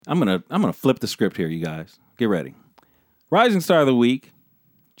I'm gonna flip the script here, you guys. Get ready. Rising star of the week,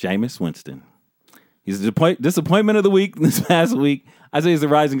 Jameis Winston. He's the disappointment of the week this past week. I say he's the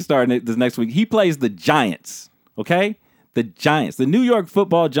rising star this next week. He plays the Giants, okay? The Giants. The New York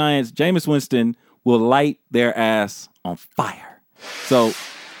football Giants. Jameis Winston will light their ass on fire. So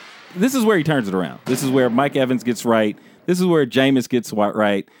this is where he turns it around. This is where Mike Evans gets right. This is where Jameis gets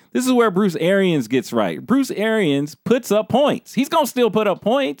right. This is where Bruce Arians gets right. Bruce Arians puts up points. He's going to still put up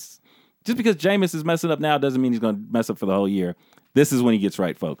points. Just because Jameis is messing up now doesn't mean he's going to mess up for the whole year. This is when he gets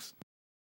right, folks.